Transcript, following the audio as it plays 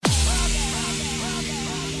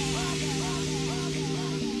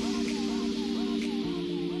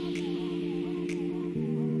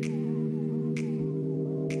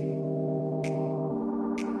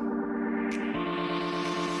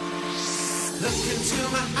Look into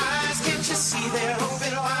my eyes, can't you see they're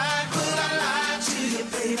open wide? Would I lie to you,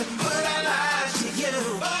 baby? Would I lie to you?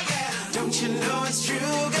 Oh, yeah. Don't you know it's true,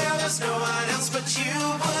 girl? There's no one else but you.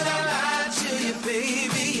 Would I lie to you,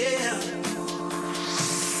 baby? Yeah.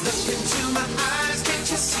 Look into my eyes, can't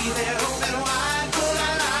you see they're open wide? Would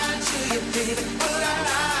I lie to you, baby? Would I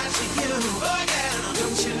lie to you? Oh, yeah.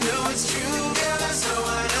 Don't you know it's true, girl? There's no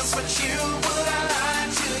one else but you. Would I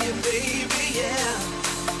lie to you, baby? Yeah.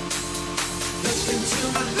 Look into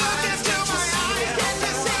my eyes, can't you see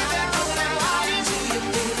they're open wide? Would I lie to you,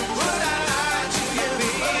 baby? Would I lie to you,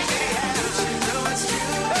 baby? Don't you know it's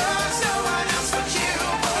true? There's no one else but you.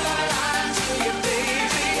 Would I lie to you,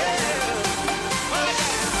 baby? Yeah. Oh,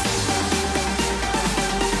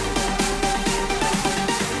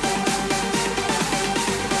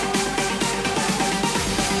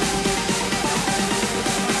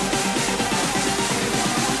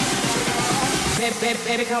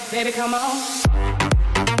 yeah. Baby, come on.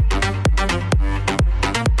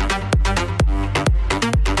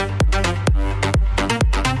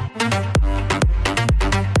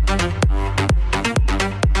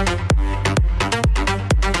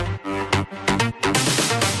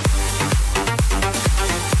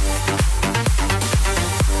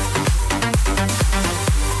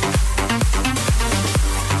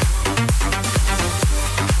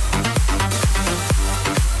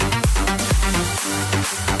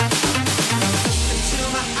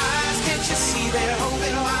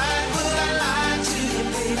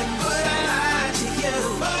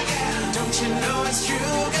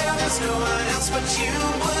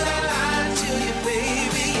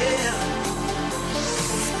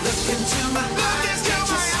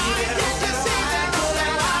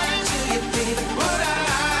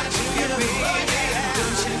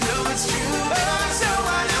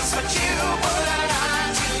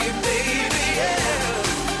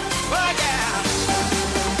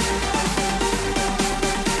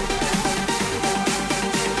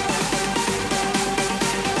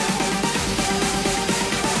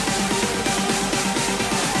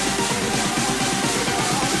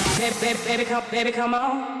 Baby, come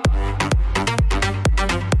on.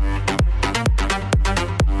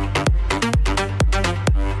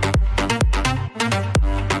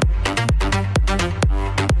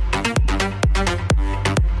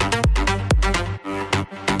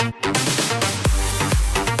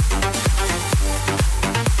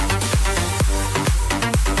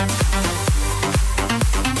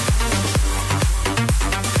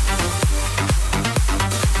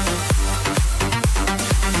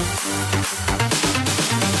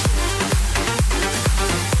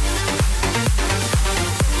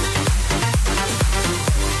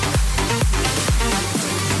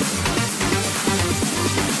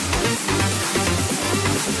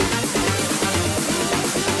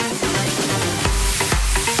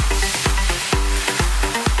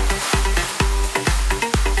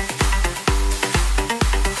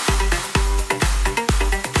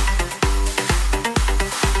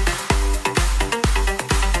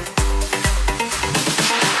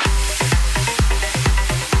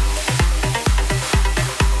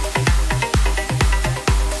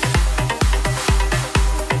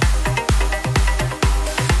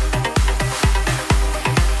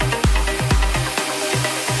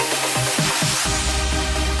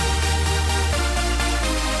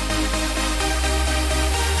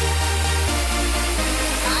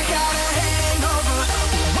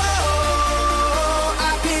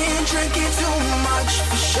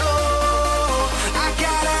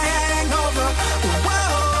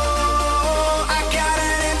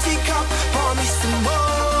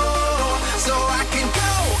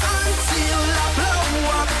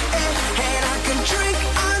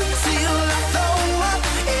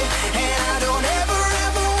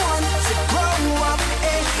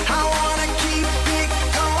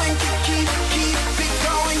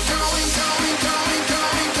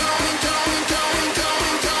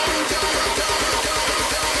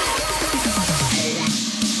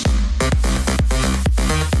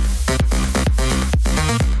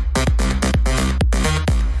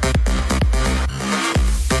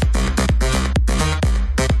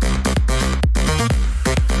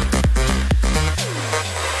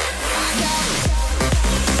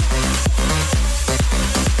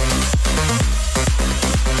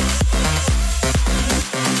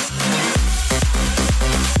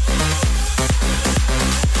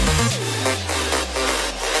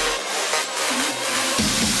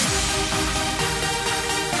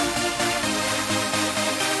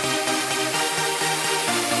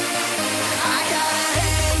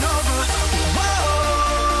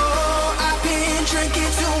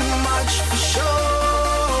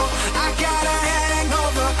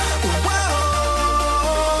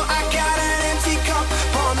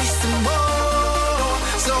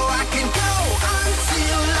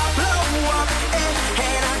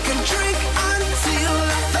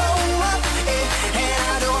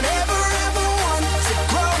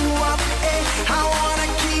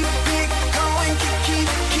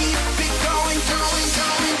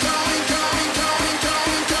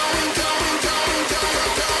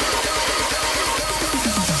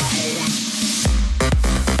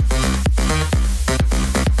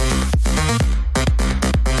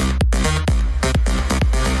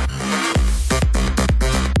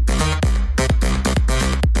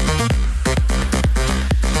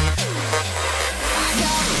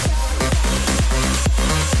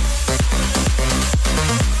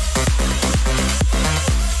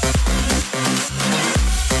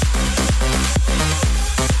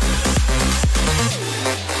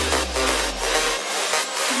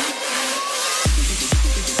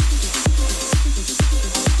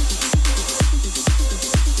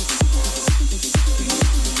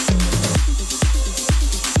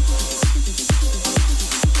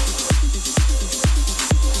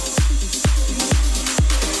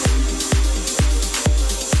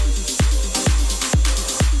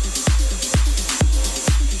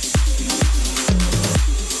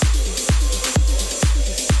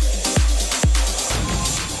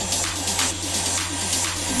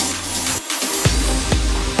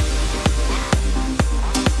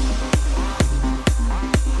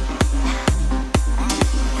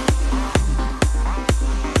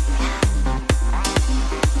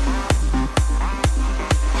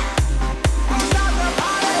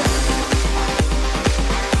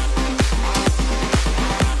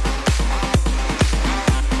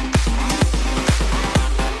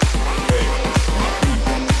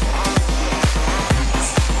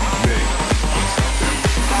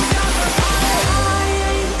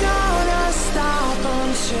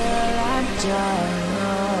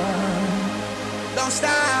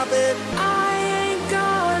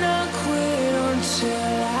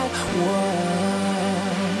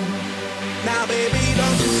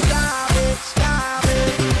 don't you stop it, stop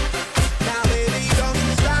it. Now baby, don't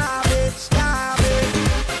you stop it, stop it.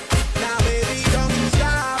 Now baby, don't you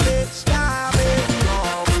stop it, stop it.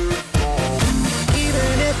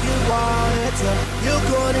 Even if you wanted to, you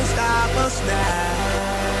couldn't stop us now.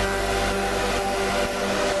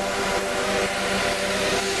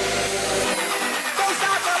 Don't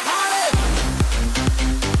stop the party.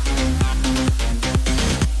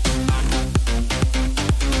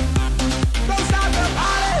 Don't stop the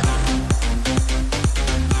party.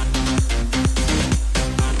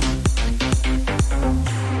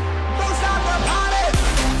 Don't stop the party.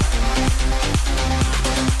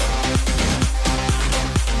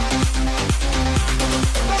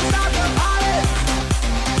 Don't stop the party.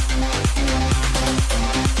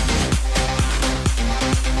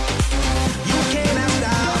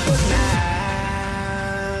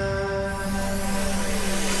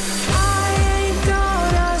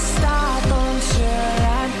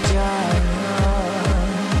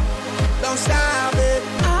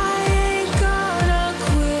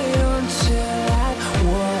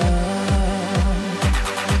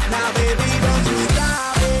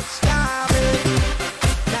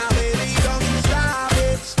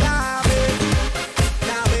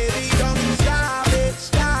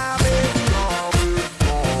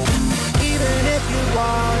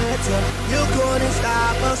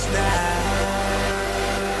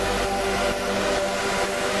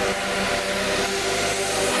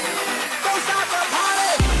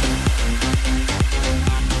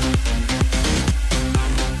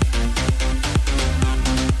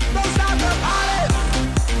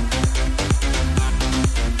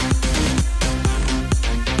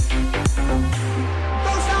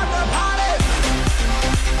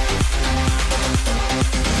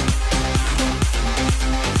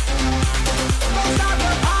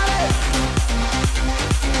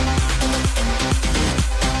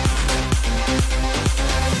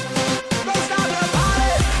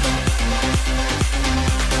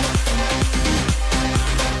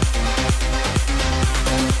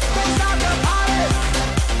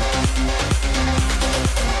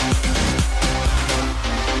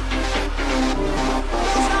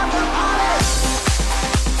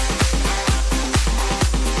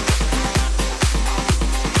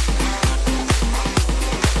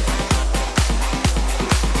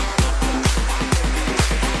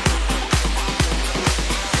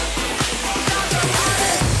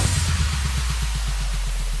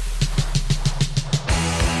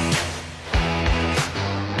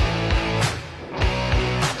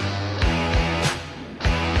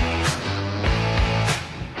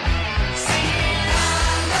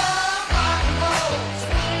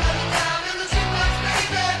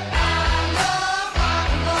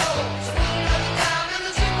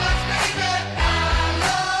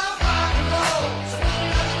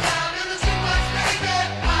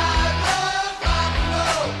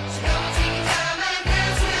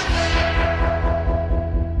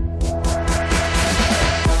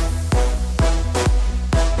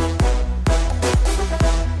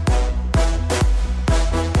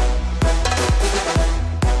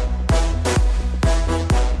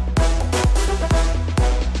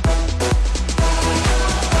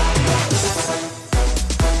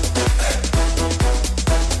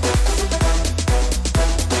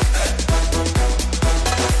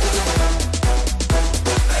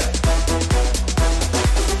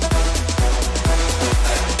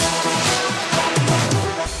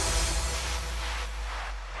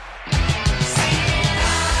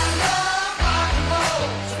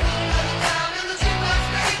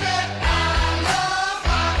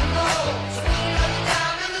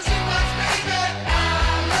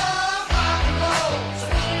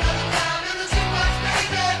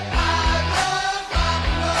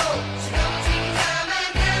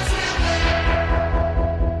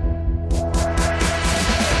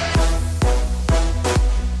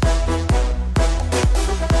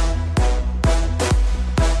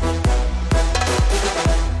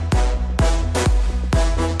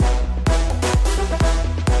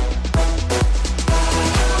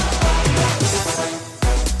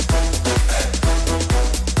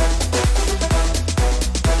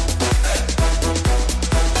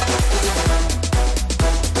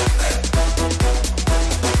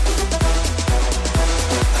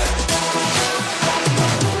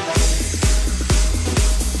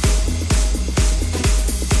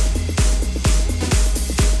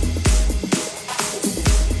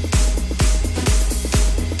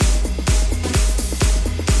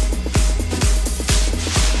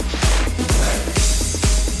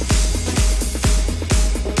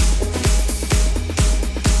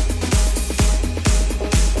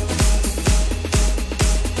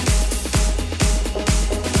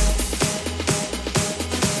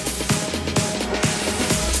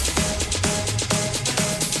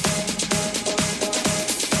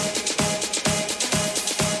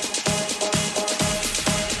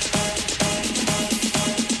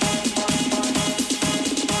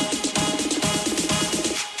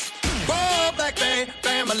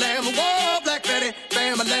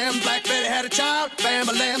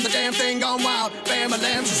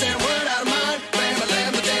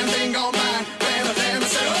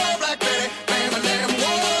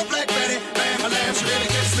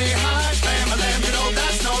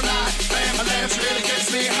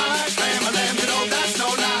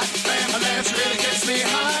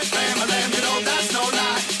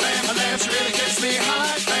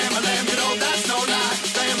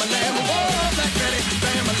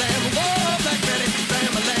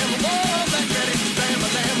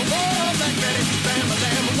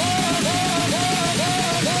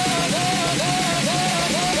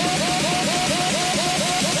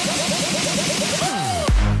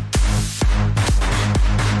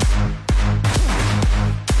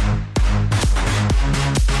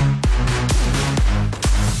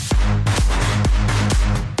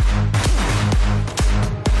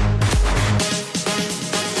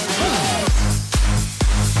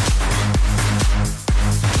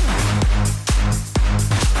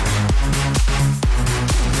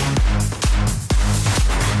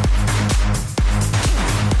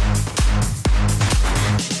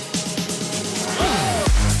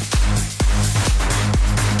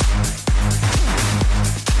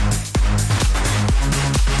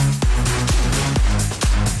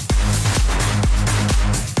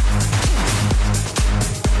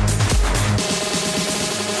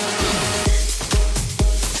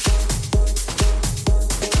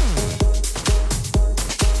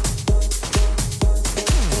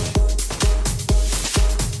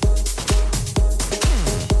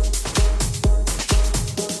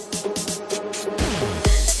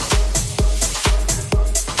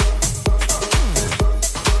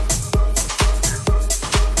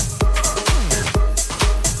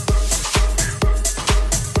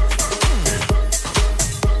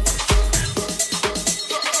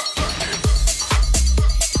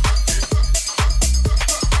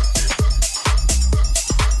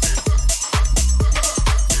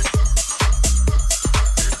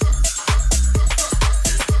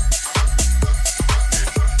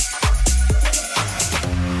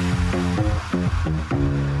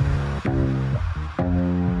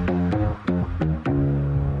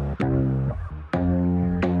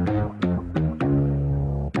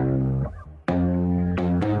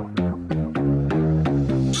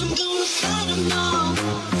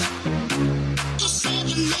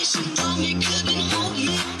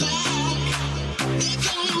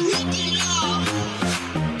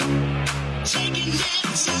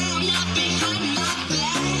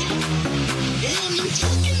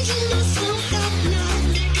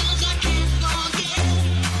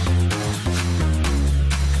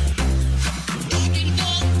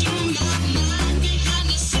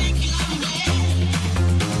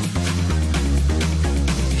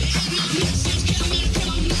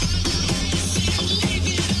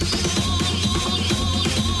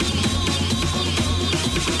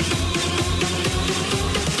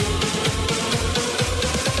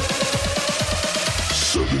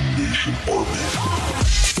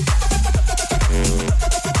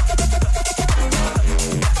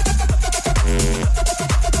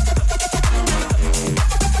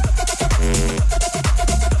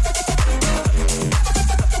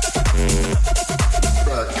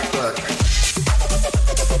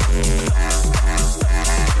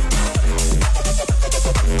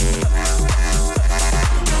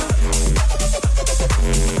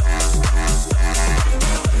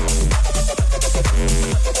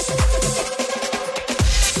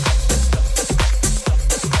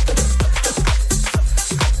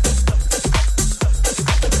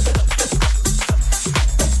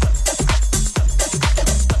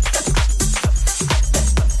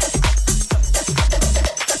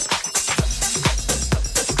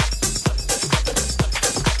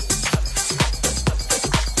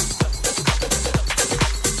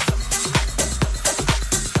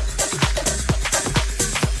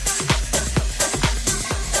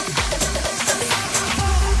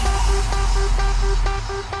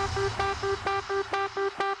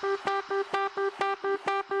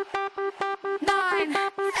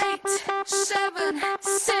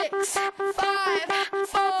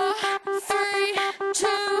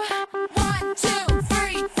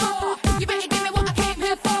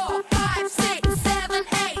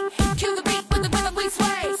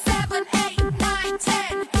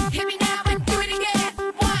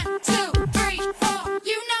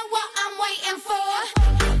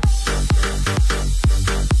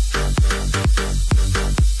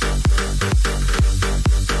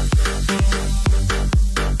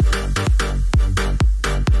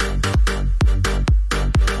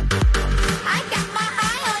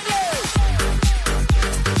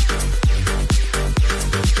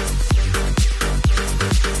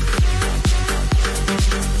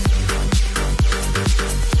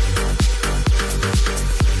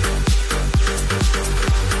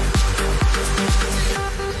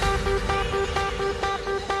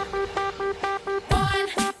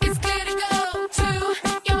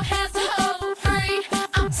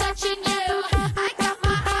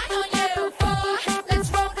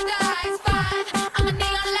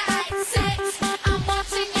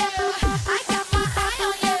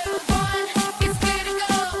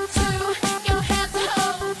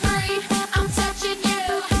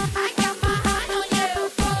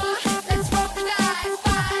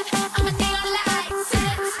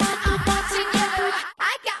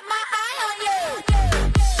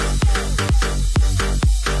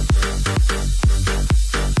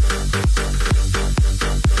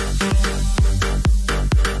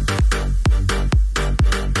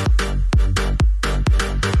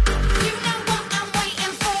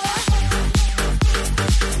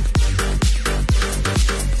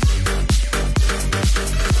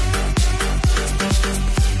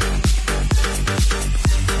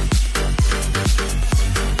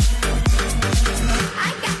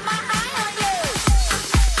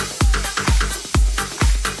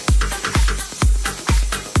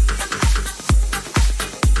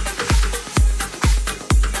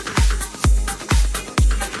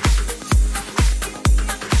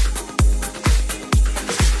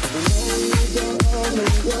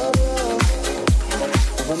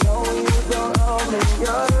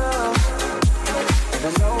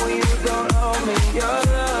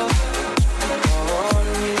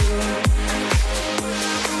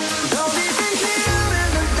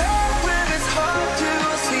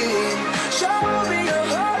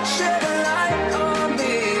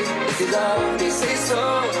 love me, say so.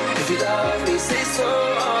 If you love me, say so.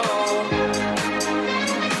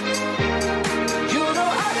 You know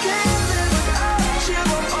I can't live without you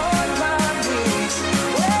on all my knees.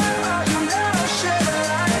 Where are you now? Shed a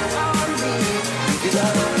light on me. If you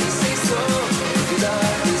love me, say so. If you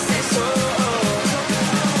love me, say so.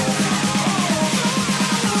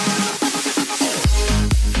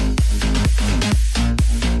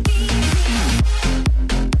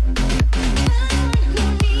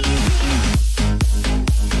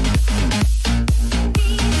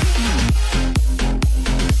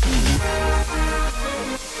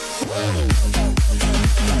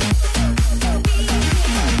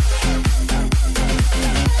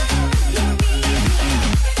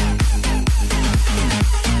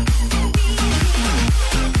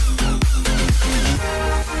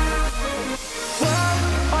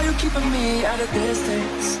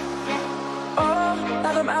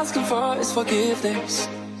 Forgiveness.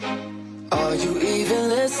 Are you even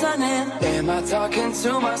listening? Am I talking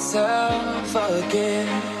to myself again?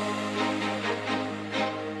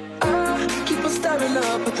 I keep on staring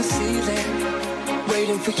up at the ceiling,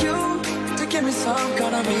 waiting for you to give me some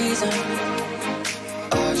kind of reason.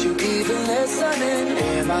 Are you even listening?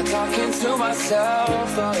 Am I talking to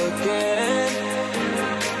myself again?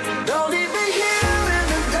 Don't leave me here in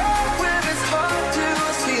the dark where it's hard to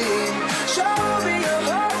see. Show me your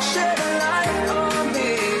heart, shed a light on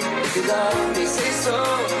me. If you love me, say so.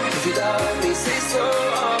 If you love me, say so.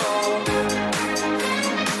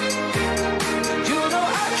 You know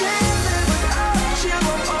I can't live without you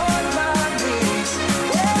on all my knees.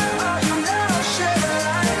 Where are you now? Shed a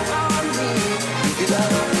light on me. If you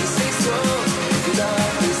love me, say so. If you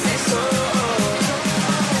love me, say so.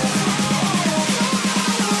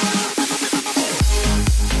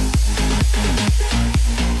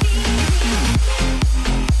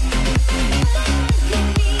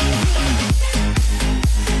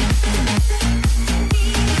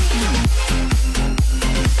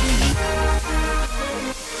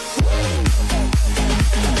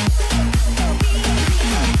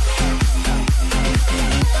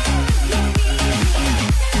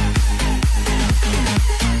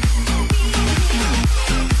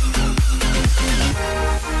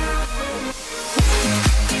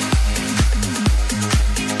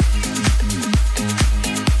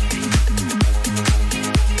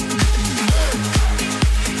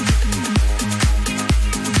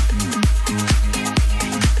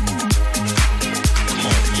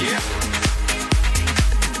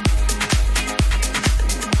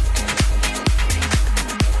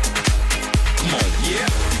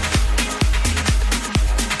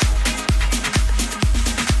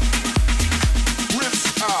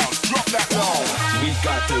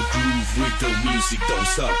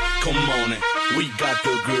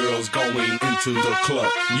 To the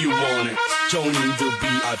club, you want it? Joining the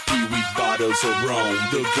VIP with bottles of rum.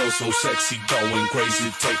 The girl so sexy, going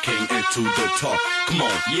crazy, taking it to the top. Come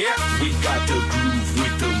on, yeah, we got the groove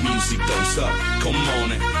with the music, don't stop. Come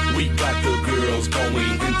on, it. We got the girls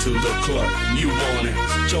going into the club. You want it?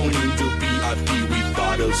 Joining the VIP with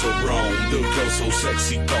bottles of rum. The girl so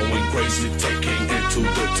sexy, going crazy, taking it to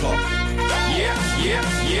the top. Yeah, yeah,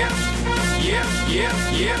 yeah, yeah, yeah,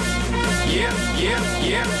 yeah, yeah, yeah,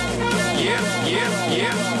 yeah. Yeah, yeah,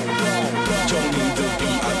 yeah. Joining the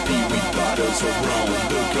VIP with bottles of rum.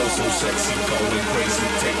 The girl so sexy, going crazy,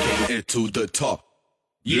 taking it to the top.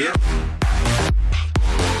 Yeah.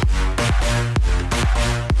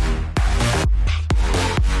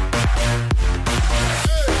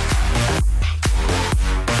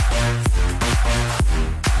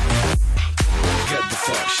 Get the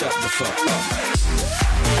fuck, shut the fuck up.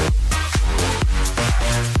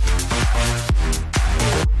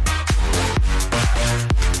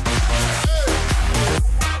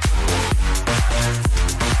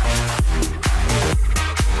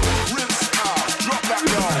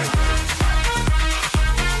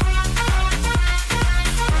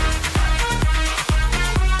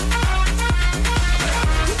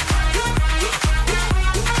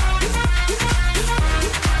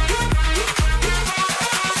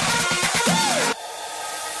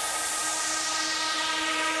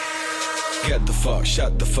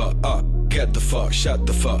 Shut the fuck up. Get the fuck, shut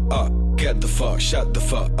the fuck up. Get the fuck, shut the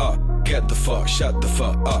fuck up. Get the fuck, shut the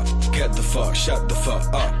fuck up. Get the fuck, shut the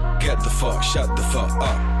fuck up. Get the fuck, shut the fuck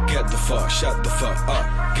up. Get the fuck, shut the fuck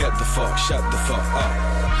up. Get the fuck, shut the fuck up.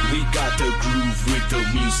 We got the groove with the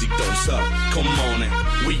music, don't stop. Come on it.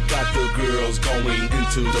 We got the girls going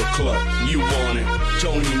into the club. You want it?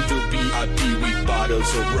 Joining the VIP with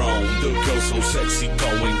bottles of rum. The girls so sexy,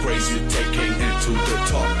 going crazy, taking it to the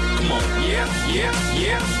top. Come on, yeah, yeah,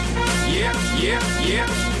 yeah, yeah, yeah,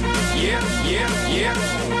 yeah.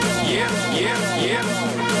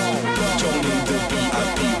 Tony the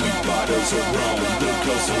VIP with bottles of rum. The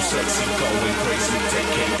girl so sexy, going crazy,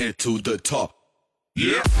 taking it to the top.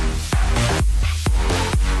 Yeah.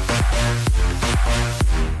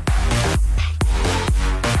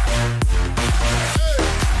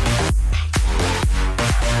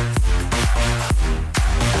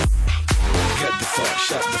 Get the fuck,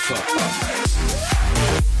 shut the fuck up.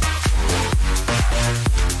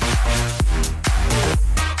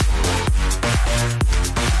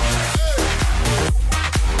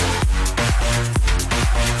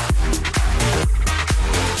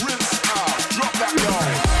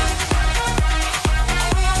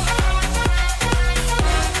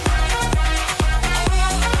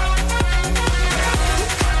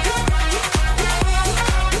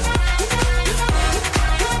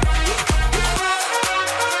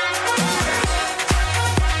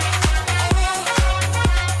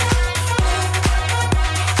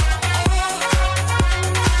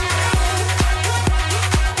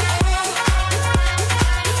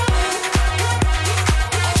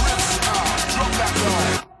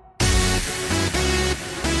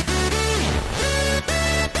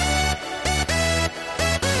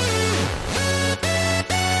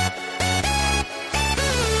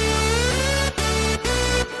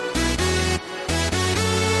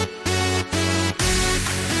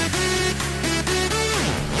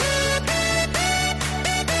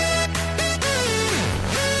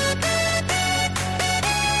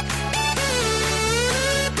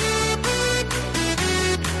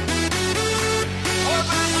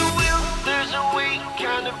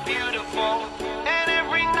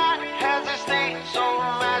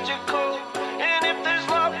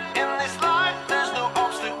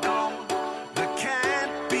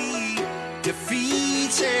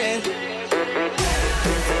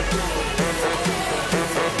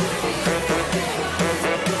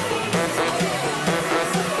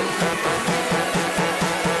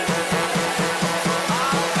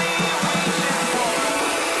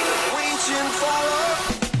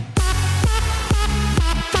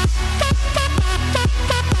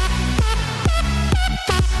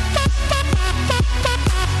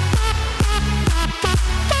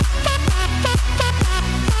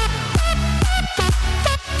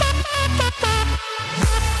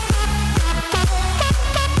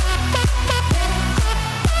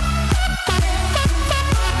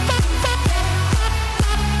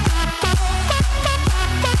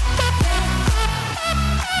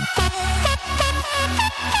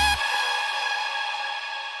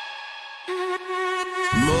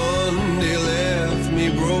 Monday left me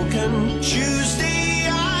broken. Tuesday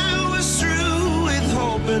I was through with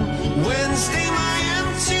hoping. Wednesday my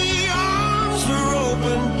empty arms were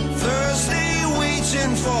open. Thursday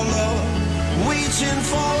waiting for love, waiting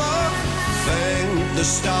for love. Thank the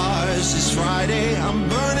stars it's Friday. I'm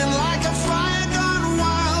burning like a fire gone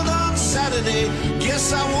wild on Saturday.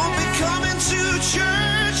 Guess I won't be coming to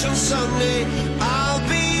church on Sunday. I'll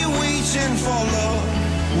be waiting for love,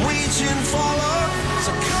 waiting for love.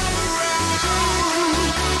 So come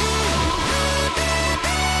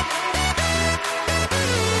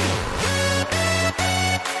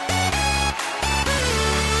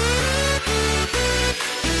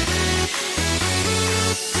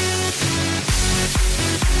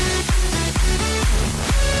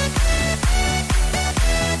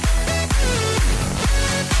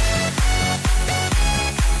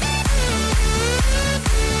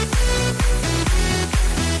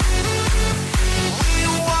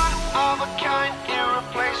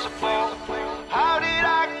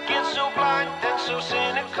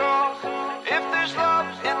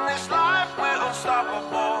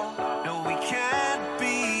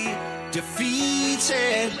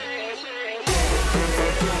defeated.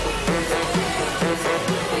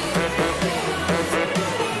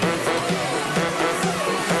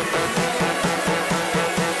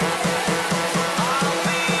 I'll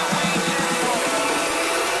be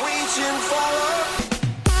waiting for love.